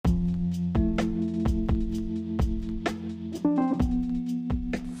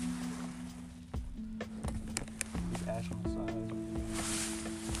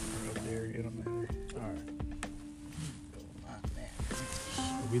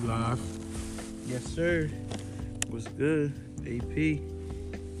live. Yes, sir. What's good? AP.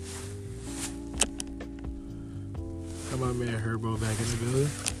 Got my man Herbo back in the building.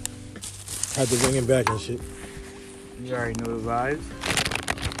 Had to bring him back and shit. You already know the vibes.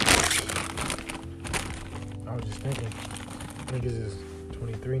 I was just thinking, niggas is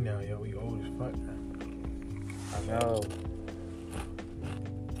 23 now, yo. We old as fuck now. I know.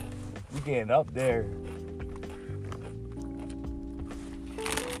 You getting up there.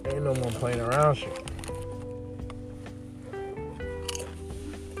 Ain't no more playing around shit.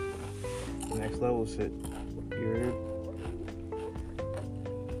 Next level shit. You heard?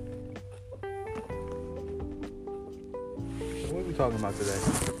 What are we talking about today?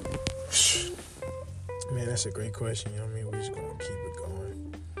 Man, that's a great question. You know what I mean? We just gonna keep it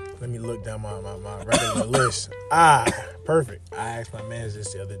going. Let me look down my regular list. Perfect. I asked my man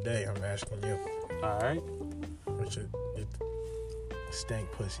this the other day. I'm asking you. All right. What's your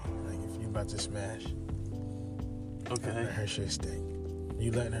stank pussy? Like if you about to smash. Okay. Let her shit stink.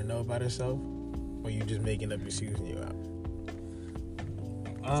 You letting her know about herself? Or you just making up excusing you out?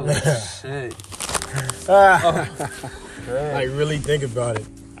 Oh, shit. Like really think about it.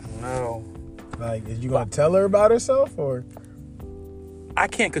 No. Like, is you gonna tell her about herself or? I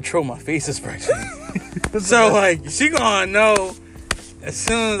can't control my face expression. So, like, she gonna know as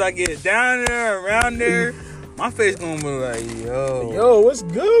soon as I get down there, around there, my face gonna be like, Yo, what's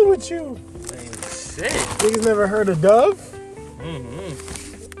good with you? Like, shit. Niggas never heard of Dove? Mm-hmm.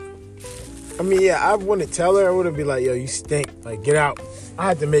 I mean, yeah, I wouldn't tell her. I wouldn't be like, yo, you stink. Like, get out. I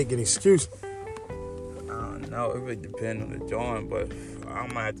had to make an excuse. I don't know. It really depends on the joint, but I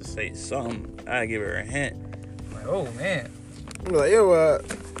might have to say something. I give her a hint. I'm like, oh, man. I'm like, yo,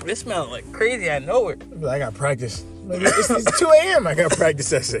 This smells like crazy. I know it. I'm like, I got practice. Like, it's 2 a.m. I got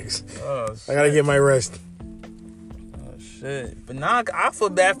practice at 6. Oh, shit. I gotta get my rest. Oh, shit. But now I feel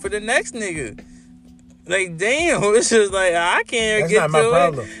bad for the next nigga. Like, damn, it's just like, I can't That's get not to my it.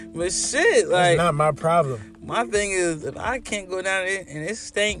 problem. But shit, That's like, not my problem. my thing is, if I can't go down there and it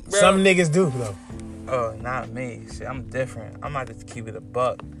stink, bro. Some niggas do, though. Oh, not me. Shit, I'm different. I'm about to keep it a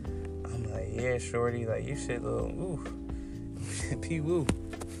buck. I'm like, yeah, shorty, like, you shit little, ooh. P-woo.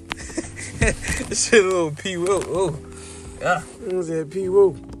 This shit little P-woo, ooh. Yeah. What was that?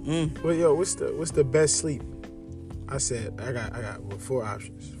 P-woo. Mm. Well, yo, what's the best sleep? I said, I got 4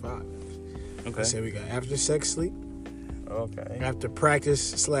 options. 5. Okay. I said we got after sex sleep, Okay. after practice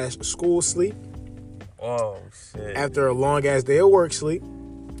 / school sleep, Oh, shit. after a long ass day of work sleep,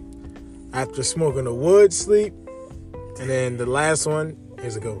 after smoking the wood sleep, and then the last one,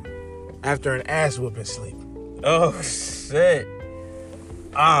 here's a go. After an ass whooping sleep. Oh, shit.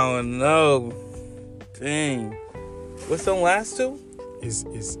 I don't know. Dang. What's the last two?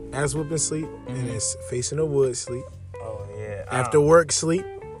 It's ass whooping sleep, and it's facing the wood sleep. Oh, yeah. After work sleep,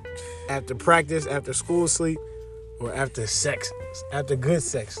 after practice, after school sleep, or after sex, after good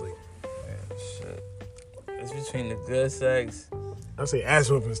sex sleep. Man, shit. It's between the good sex I say ass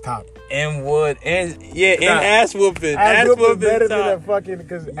whooping is top. and wood and and Nah. ass whooping. Ass whooping better than a top. fucking,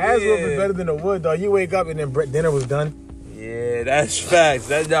 because ass whooping better than a wood, dog. You wake up and then dinner was done. Yeah, that's facts.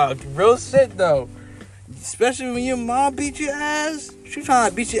 That's dog. Real shit though. Especially when your mom beat your ass. She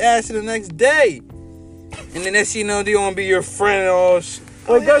trying to beat your ass to the next day. And then next you know they gonna be your friend and all shit.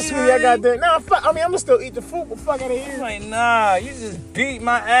 Wake up, sweetie, I got that. Nah, fuck. I mean, I'm gonna still eat the food, but fuck out of I'm here. like, nah, you just beat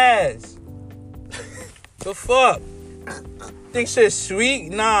my ass. The fuck? Think shit sweet?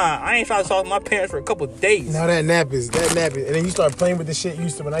 Nah, I ain't trying to talk to my parents for a couple days. Now that nap is. And then you start playing with the shit.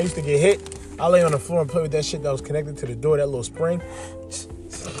 When I used to get hit, I lay on the floor and play with that shit that was connected to the door, that little spring.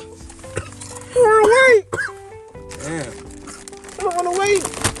 Run away! Damn. Run away!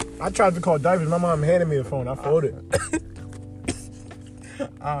 I tried to call diapers. My mom handed me the phone. I folded.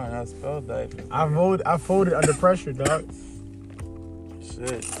 I don't know, spell diapers. I folded under pressure, dog.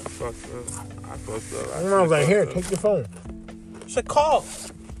 Shit, I fucked up. My mom was like, here, take your phone. Should call.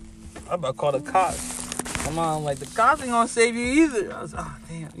 I'm about to call the cops. My mom like, the cops ain't gonna save you either. I was like, oh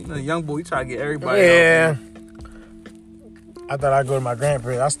damn, you know, the young boy, he try to get everybody Yeah. out. I thought I'd go to my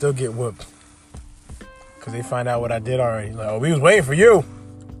grandparents. I still get whooped. Because they find out what I did already. Like, oh, we was waiting for you.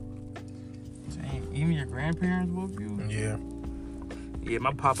 Dang, even your grandparents whoop you? Yeah. Yeah,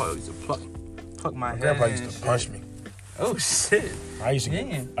 my papa used to pluck my head. Grandpa used and to shit. punch me. Oh shit. I used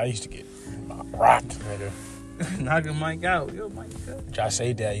to get rocked, nigga. Knocking Mike out. Yo, Mike out.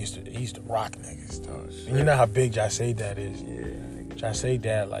 Jase Dad he used to rock niggas, dog. shit. And you know how big Jase Dad is. Yeah, nigga. Jase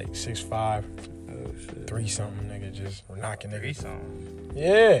Dad like 6'5", Oh shit. 3-something, nigga, just knocking Three niggas. something.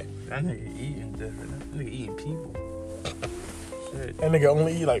 Yeah. That nigga eating different. That nigga eating people. Shit. That nigga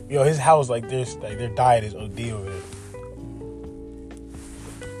only eat like, yo, his house like this, like their diet is OD over there.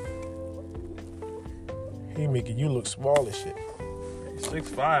 He making you look small as shit.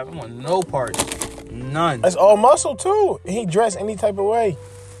 6'5". I'm on no parts. None. That's all muscle too. He dressed any type of way.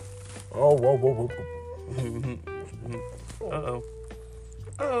 Oh, whoa. Uh-oh.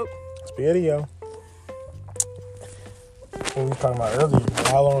 It's video. What we were talking about earlier.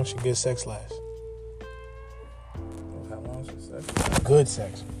 How long should good sex last? How long should sex last? Good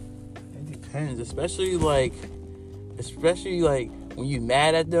sex. It depends. Especially like when you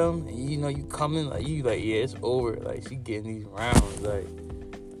mad at them and you know you coming, like you like, yeah, it's over. Like she getting these rounds. Like,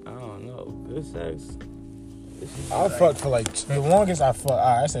 I don't know. Good sex. I fucked for like the longest I fucked.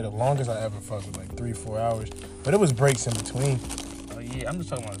 I said the longest I ever fucked was like 3-4 hours, but it was breaks in between. Oh yeah, I'm just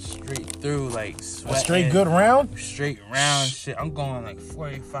talking about straight through, like sweating. A straight good round. Straight round shit. I'm going like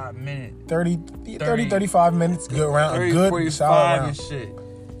 45 minutes. 30, 35 minutes. Good round. 30, A good 45 solid round. and shit.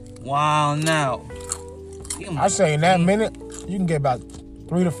 Wow, now. I say in that minute you can get about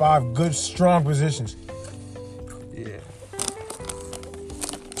 3 to 5 good strong positions. Yeah.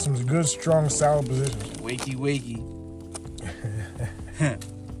 Some good strong solid positions. Wakey.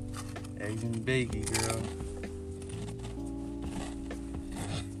 Eggs and bacon, girl.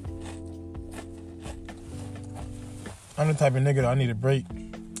 I'm the type of nigga that I need a break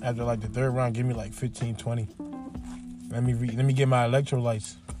after like the third round. Give me like 15, 20. Let me get my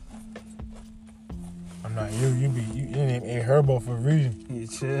electrolytes. I'm not you ain't a herbo for a reason. You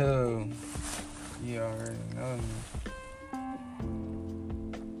chill. You already know.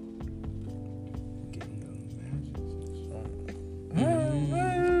 Getting those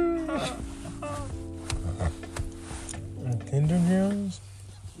matches. Tinder girls.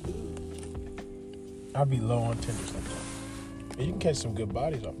 I'll be low on Tinder sometimes. But you can catch some good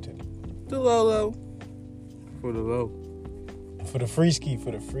bodies off Tinder. The low. For the low. For the free ski,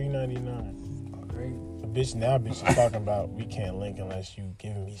 for the free 99. Great. The bitch is talking about we can't link unless you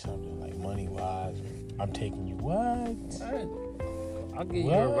giving me something like money wise. I'm taking you what? I'll get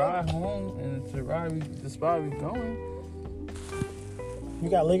you a ride home and to the spot we going. You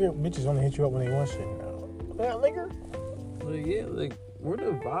got liquor? Bitches only hit you up when they want shit now. You got liquor? Like, yeah, like we're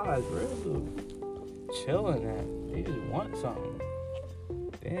the vibes, we're the chilling at. They just want something.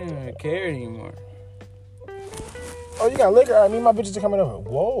 They don't even care anymore. Oh, you got liquor? All right, me and my bitches are coming over.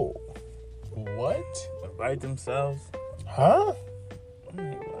 Whoa. What? Invite themselves. Huh? I'm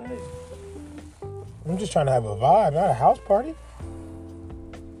like, what? I'm just trying to have a vibe, not a house party.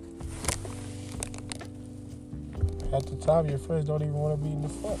 At the time, your friends don't even want to be in the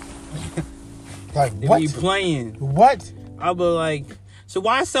fuck. Like, They what? be playing. What? I'll be like, so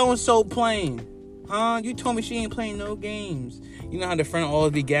why so-and-so playing? Huh? You told me she ain't playing no games. You know how the friend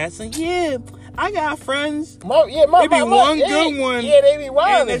always be gassing? Yeah, I got friends. They be one good one. Yeah, they be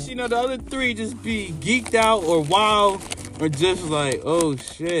wild. And that's, you know, the other three just be geeked out or wild or just like, oh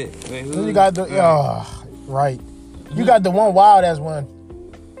shit. Like, Then you got the right. You got the one wild ass one,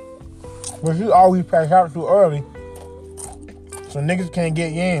 but you always pass out too early, so niggas can't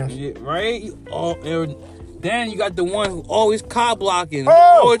get yams. Yeah, right? Then you got the one who always cop blocking, Oh!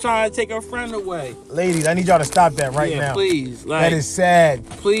 always trying to take her friend away. Ladies, I need y'all to stop that right now. Please, like, That is sad.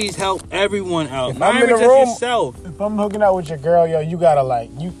 please help everyone out. If Not I'm in even the just room- yourself. If I'm hooking out with your girl, yo, you gotta like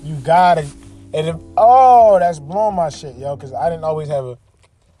you gotta. And if that's blowing my shit, yo, because I don't always got like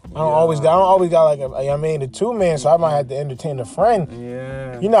the 2-man, so I might have to entertain a friend.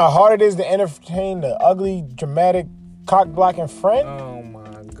 Yeah. You know how hard it is to entertain the ugly, dramatic, cock blocking friend? Oh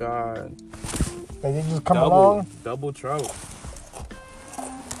my God. Like they just come along. Double trouble.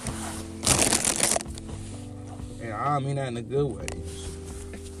 And I don't mean that in a good way.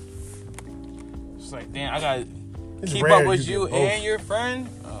 It's like, damn, I gotta keep rare up with you get both. and your friend.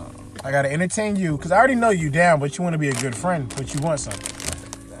 I gotta entertain you because I already know you down, but you want to be a good friend, but you want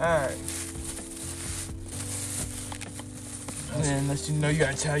something. Alright. And then unless you know, you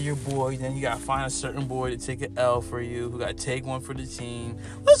gotta tell your boy, then you gotta find a certain boy to take an L for you, who gotta take one for the team.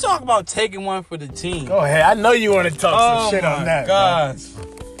 Let's talk about taking one for the team. Go ahead. I know you want to talk some shit on that. Gosh.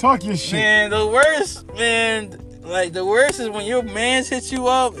 Bro. Talk your shit. Man, the worst is when your mans hit you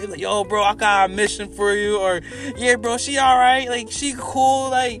up. It's like, yo, bro, I got a mission for you. Or, yeah, bro, she all right. Like, she cool.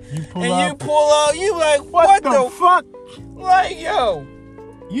 Like, You pull and up. you pull out. You like, what the fuck? Like, yo.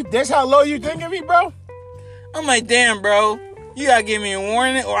 That's how low you think of me, bro? I'm like, damn, bro. You gotta give me a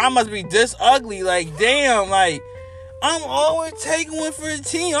warning, or I must be this ugly. Like, damn, like, I'm always taking one for the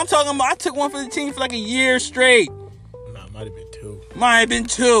team. I'm talking about I took one for the team for like a year straight. Nah, might have been 2. Might have been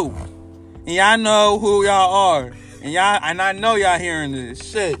 2. And y'all know who y'all are. And I know y'all hearing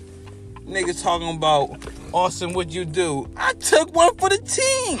this shit. Niggas talking about, Austin, what'd you do? I took one for the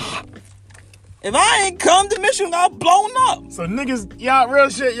team. If I ain't come, the mission got blown up. So niggas, y'all, real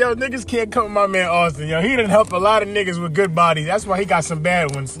shit, yo, niggas can't come with my man Austin, yo. He done helped a lot of niggas with good bodies. That's why he got some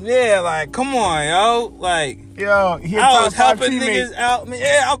bad ones. Yeah, like, come on, yo. Like, yo, he I was helping niggas out. Man,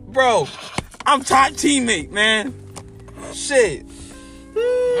 yeah, bro. I'm top teammate, man. Shit.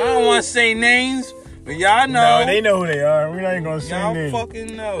 I don't want to say names, but y'all know. No, they know who they are. We ain't gonna say y'all names. Y'all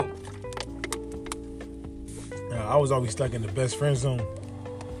fucking know. I was always stuck in the best friend zone.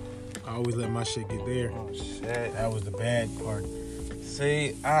 I always let my shit get there. Oh shit. That was the bad part.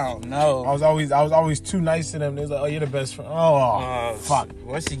 See, I don't know. I was always too nice to them. They was like, oh, you're the best friend. Oh, fuck.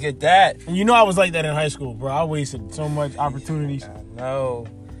 Once you get that. And you know I was like that in high school, bro. I wasted so much opportunities.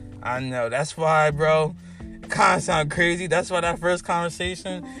 I know. That's why, bro. Kind of sound crazy. That's why that first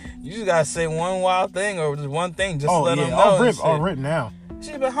conversation, you just gotta say one wild thing or just one thing just to let them know. I'll rip now.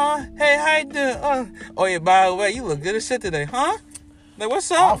 She be, huh? Hey, how you doing? Oh yeah, by the way, you look good as shit today, huh? Like,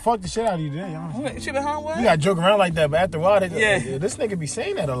 what's up? I'll fuck the shit out of you today, honestly. She be, huh? What? You gotta joke around like that, but after a while, this nigga be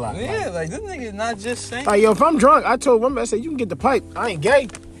saying that a lot. Yeah, like this nigga not just saying. Like, yo, if I'm drunk, I told women, I said, you can get the pipe. I ain't gay.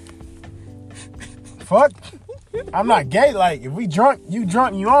 Fuck. I'm not gay. Like, if we drunk, you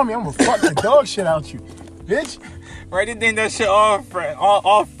on me, I'm gonna fuck the dog shit out you, bitch. Right, they think that shit all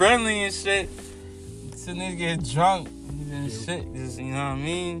friendly and shit. So niggas get drunk and shit. Just, you know what I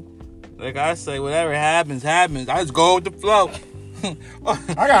mean? Like I say, whatever happens. I just go with the flow.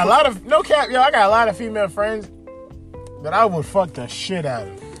 I got a lot of, no cap, yo, I got a lot of female friends that I would fuck the shit out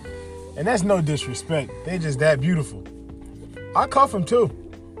of. And that's no disrespect. They just that beautiful. I cuff them too.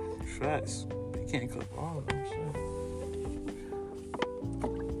 Facts. You can't cuff all of them, shit.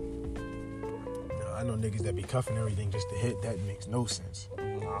 No, I know niggas that be cuffing everything just to hit. That makes no sense.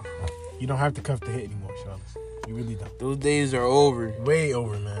 Nah. You don't have to cuff to hit anymore, Charles. You really don't. Those days are over. Way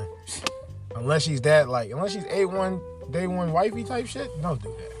over, man. Unless she's A1, day one wifey type shit, don't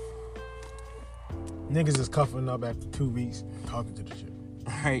do that. Niggas is cuffing up after 2 weeks, talking to the shit.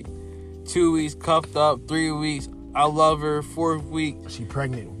 Alright. 2 weeks cuffed up, 3 weeks, I love her, 4th week. She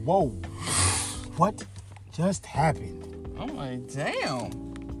pregnant. Whoa. What just happened? I'm like, damn.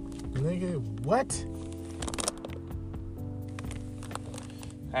 Nigga, what?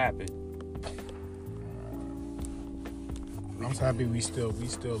 Happened. I'm just happy we still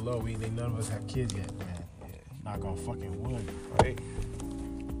low. None of us have kids yet, man. Knock on fucking wood. Right.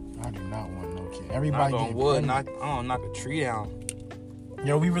 I do not want no kid. Everybody knock on wood. I don't knock a tree down.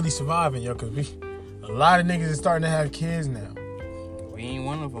 Yo, we really surviving, yo, because a lot of niggas is starting to have kids now. We ain't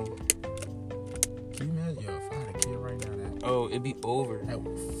one of them. Can you imagine? Yo, if I had a kid right now, oh, it'd be over. That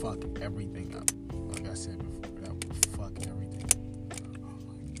would fuck everything up. Like I said before, that would fuck everything. Oh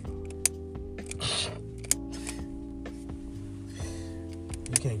my God.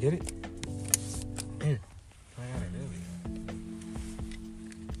 You can't get it? Here. I got it. There we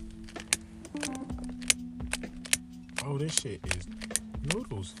go. Oh, this shit is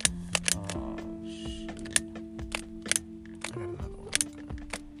noodles. Oh, shit. I got another one.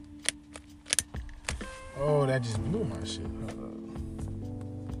 Oh, that just blew my shit.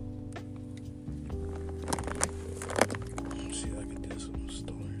 See if I can do some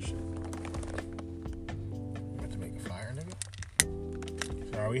stoner shit. You have to make a fire, nigga?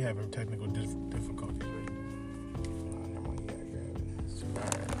 Sorry, we having technical difficulties, right? Oh, never mind. Yeah, grab it. It's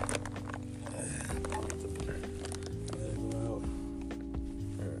fire.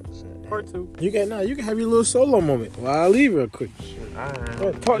 Part 2. You can have your little solo moment while I leave real quick.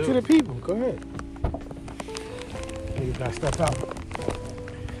 Talk to the people. Go ahead. Niggas gotta step out.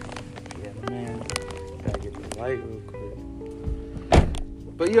 Yeah, man. Gotta get the light real quick.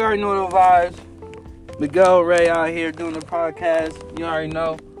 But you already know the vibes. Miguel Ray out here doing the podcast. You already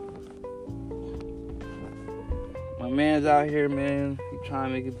know. My man's out here, man. He trying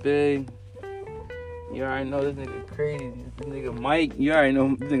to make it big. You already know this nigga crazy. This nigga Mike. You already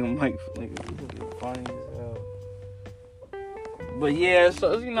know this nigga Mike. Nigga funny as hell. But yeah,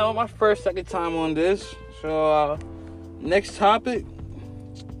 so you know, my second time on this. So next topic.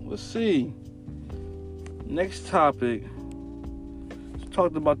 Let's see. Next topic.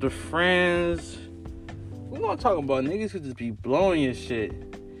 Talked about the friends. We gonna talk about niggas who just be blowing your shit.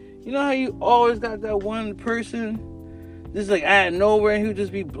 You know how you always got that one person just like out of nowhere and who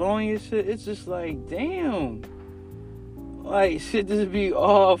just be blowing your shit? It's just like, damn. Like shit just be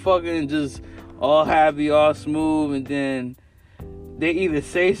all fucking just all happy, all smooth, and then they either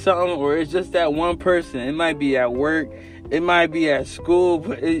say something or it's just that one person. It might be at work, it might be at school,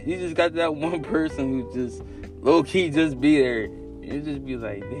 but you just got that one person who just low-key just be there. It just be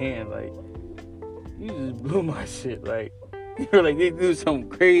like, damn, like, you just blew my shit. Like, you're like, they do some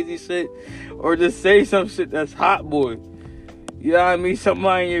crazy shit or just say some shit that's hot, boy. You know what I mean?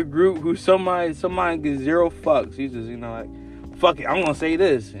 Somebody in your group who somebody gives zero fucks. You just, like, fuck it, I'm gonna say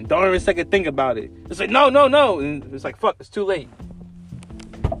this. And don't even second think about it. It's like, no. And it's like, fuck, it's too late.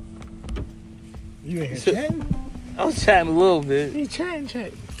 You in here chatting? I was chatting a little bit. You chatting.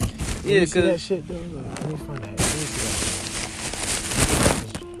 Yeah, cause that shit though. Look, let me find that. Let me see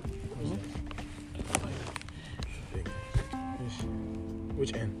that.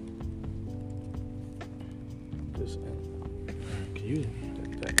 Which end? This end. Can you?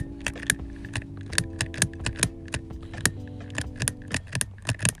 That.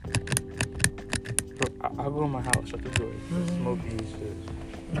 Bro, I'll go in my house. Shut the door. Smoky shit.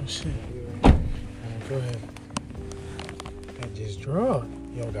 Oh shit. Go ahead. I just draw.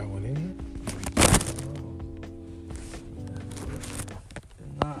 You don't got one in here?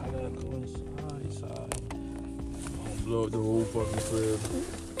 Nah, I gotta go inside. I'll blow up the whole fucking crib.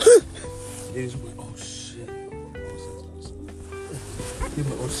 Oh shit.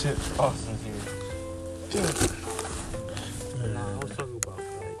 Oh shit. Austin's here. Nah, I was talking about,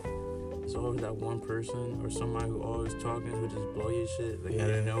 like, it's always that one person or somebody who always talking who just blow your shit, like, out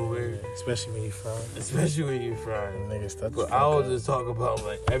of nowhere. Especially when you fry. Niggas start But I was just talking about,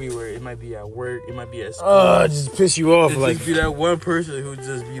 like, everywhere. It might be at work. It might be at school. Just piss you off. It Like, just be that one person who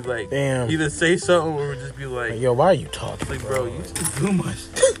just be like, damn. either say something or just be like, Yo, why are you talking? like, bro, you just too much.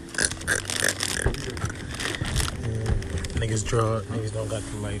 Niggas draw. Niggas don't got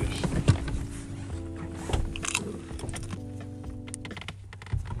the lighters.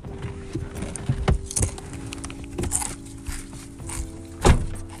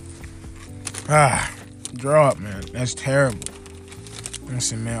 Draw up, man. That's terrible.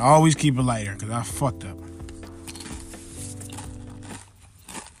 Listen, man, always keep a lighter, because I fucked up.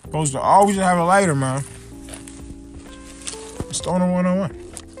 Supposed to always have a lighter, man. Stoner 101.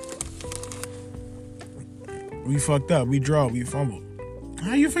 We fucked up. We draw. We fumbled.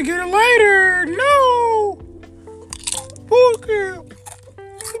 How you forget a lighter? No! Bullshit.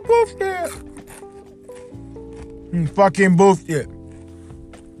 Bullshit. Fucking bullshit.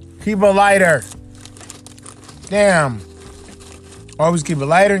 Keep a lighter. Damn. Always keep a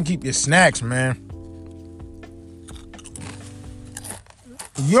lighter and keep your snacks, man.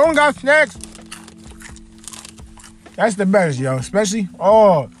 If you don't got snacks, that's the best, yo. Especially,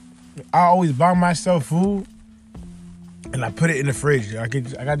 I always buy myself food and I put it in the fridge. I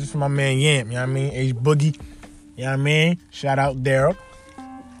got this from my man Yamp, you know what I mean? H Boogie, you know what I mean? Shout out Daryl.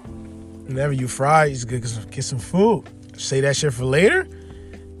 Whenever you fry, it's good to get some food. Say that shit for later.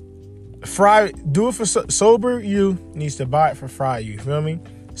 Do it for sober you needs to buy it for fried you feel me?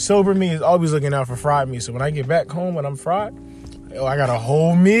 Sober me is always looking out for fried me. So when I get back home when I'm fried, I got a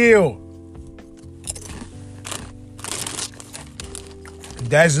whole meal.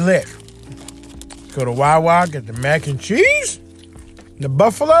 That's lit. Go to Wawa, get the mac and cheese, the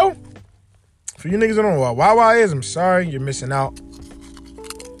buffalo. For you niggas that don't know what Wawa is, I'm sorry, you're missing out.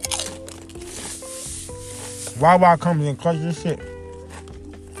 Wawa comes and clutch this shit.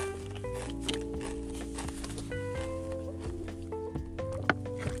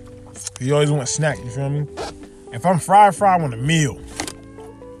 You always want a snack, you feel me? If I'm fried, I want a meal.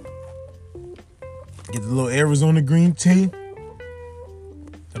 Get the little Arizona green tea.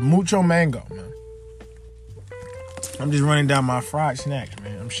 The mucho mango, man. I'm just running down my fried snacks,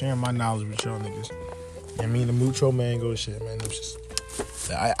 man. I'm sharing my knowledge with y'all niggas. I mean, the mucho mango shit, man. It's just...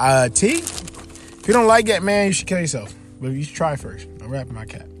 tea? If you don't like that, man, you should kill yourself. But you should try first. I'm wrapping my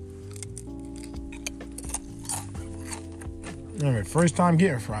cap. Alright, first time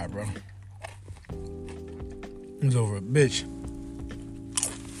getting fried, bro. It was over a bitch.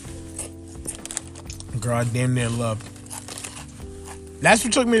 Girl, I damn near loved. That's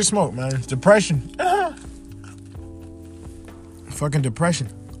what took me to smoke, man. It's depression. Fucking depression.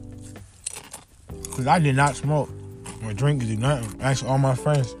 Because I did not smoke or drink or do nothing. Ask all my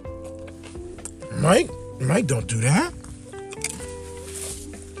friends. Mike, don't do that.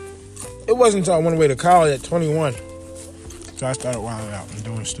 It wasn't until I went away to college at 21. So I started wilding out and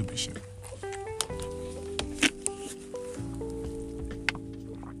doing stupid shit.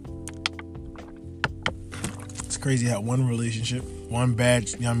 It's crazy how one relationship, one bad,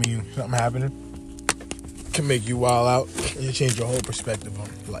 you know what I mean, something happening can make you wild out and change your whole perspective on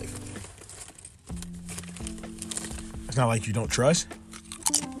life. It's not like you don't trust.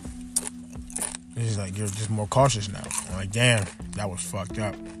 It's just like you're just more cautious now. I'm like, damn, that was fucked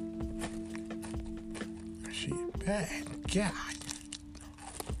up. Shit, bad. God.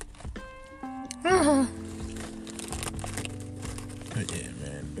 But yeah,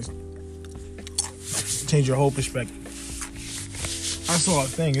 man. Change your whole perspective. I saw a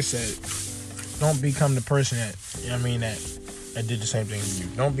thing, it said, don't become the person that, you know what I mean, that that did the same thing to you.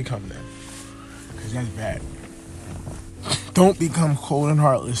 Don't become them. Because that's bad. Don't become cold and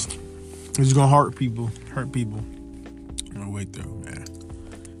heartless. It's going to hurt people. On the way through, man.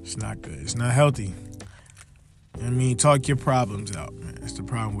 It's not good. It's not healthy. I mean, talk your problems out, man. That's the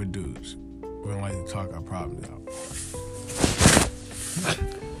problem with dudes. We don't like to talk our problems out.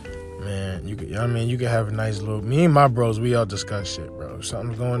 Man, you could have a nice little... Me and my bros, we all discuss shit, bro. If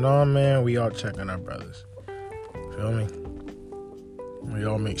something's going on, man, we all check on our brothers. Feel me? We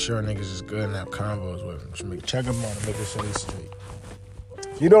all make sure niggas is good and have convos with them. Just check them on and make sure they straight.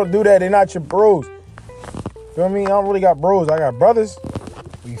 If you don't do that, they're not your bros. Feel me? I don't really got bros. I got brothers.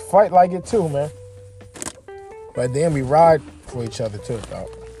 We fight like it too, man. But then we ride for each other too, dog.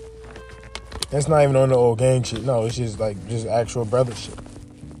 That's not even on the old gang shit. No, it's just actual brother shit.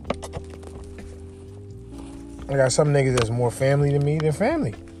 I got some niggas that's more family to me than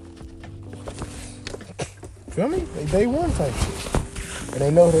family. Feel me? They day one type shit. And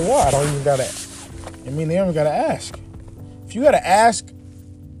they know who they are. I don't even gotta... they don't even gotta ask. If you gotta ask,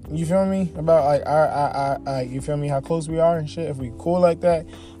 you feel me? About like our you feel me? How close we are and shit. If we cool like that,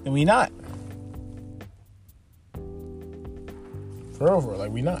 then we not. For real,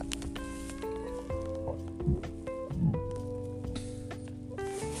 like we not.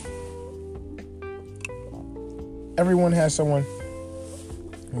 Everyone has someone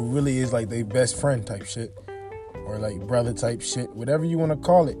who really is like their best friend type shit. Or like brother type shit. Whatever you want to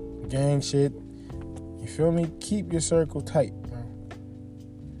call it. Gang shit. You feel me? Keep your circle tight, bro.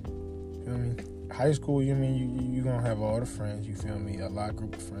 You feel me? High school, you gonna have all the friends. You feel me? A lot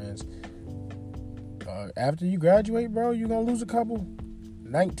group of friends. After you graduate, bro, you gonna lose a couple.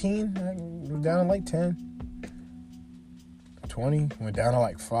 19, down to like 10. 20, went down to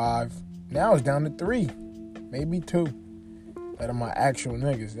like 5. Now it's down to 3. Maybe 2. That are my actual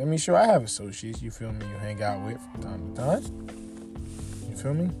niggas. I mean, sure, I have associates, you feel me, you hang out with from time to time. You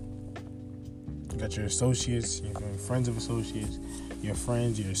feel me? You got your associates, your friends of associates, your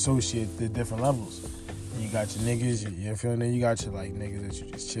friends, your associates, the different levels. And you got your niggas, you feel me? You got your like niggas that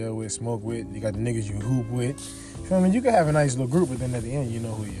you just chill with, smoke with. You got the niggas you hoop with. You feel me? You can have a nice little group, but then at the end, you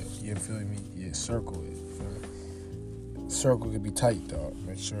know who you feel me? Your circle is. You feel me? Circle could be tight, dog.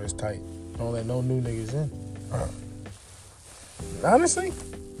 Make sure it's tight. Don't let no new niggas in. Honestly,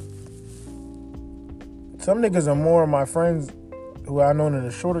 some niggas are more of my friends who I've known in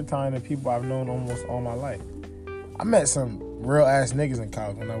a shorter time than people I've known almost all my life. I met some real ass niggas in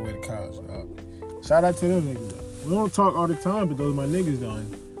college when I went to college. Shout out to them niggas though. We don't talk all the time, but those are my niggas though.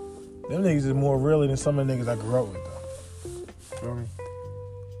 Them niggas is more realer than some of the niggas I grew up with though. Feel me?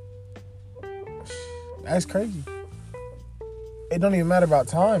 That's crazy. It don't even matter about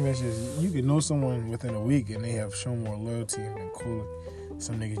time. It's just you can know someone within a week and they have shown more loyalty and been cooler.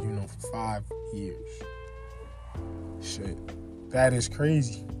 Some niggas you know for 5 years. Shit. That is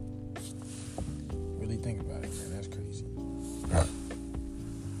crazy. Really think about it, man. That's crazy.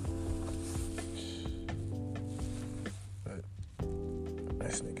 But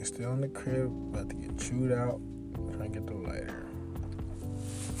this nigga still in the crib, about to get chewed out. Trying to get the lighter.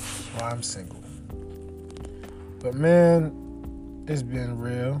 That's why I'm single. But man, it's been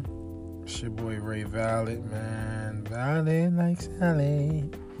real. It's your boy Ray Valid, man. Valid like Sally.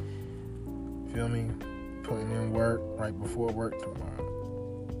 Feel me? Putting in work right before work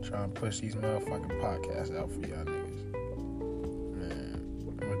tomorrow. Trying to push these motherfucking podcasts out for y'all niggas. Man,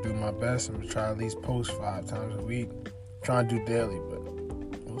 I'm gonna do my best. I'm gonna try at least post 5 times a week. I'm trying to do daily, but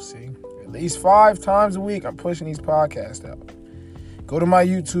we'll see. At least 5 times a week, I'm pushing these podcasts out. Go to my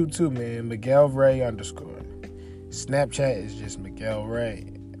YouTube too, man. Miguel Ray _ Snapchat is just Miguel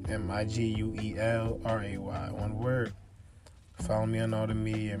Ray. MIGUELRAY. One word. Follow me on all the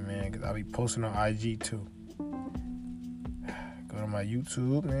media, man, because I'll be posting on IG too. Go to my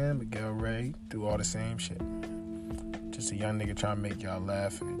YouTube, man, Miguel Ray. Do all the same shit. Just a young nigga trying to make y'all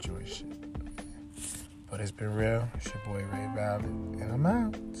laugh and enjoy shit. But it's been real. It's your boy Ray Valid. And I'm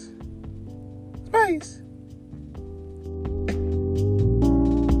out. Space.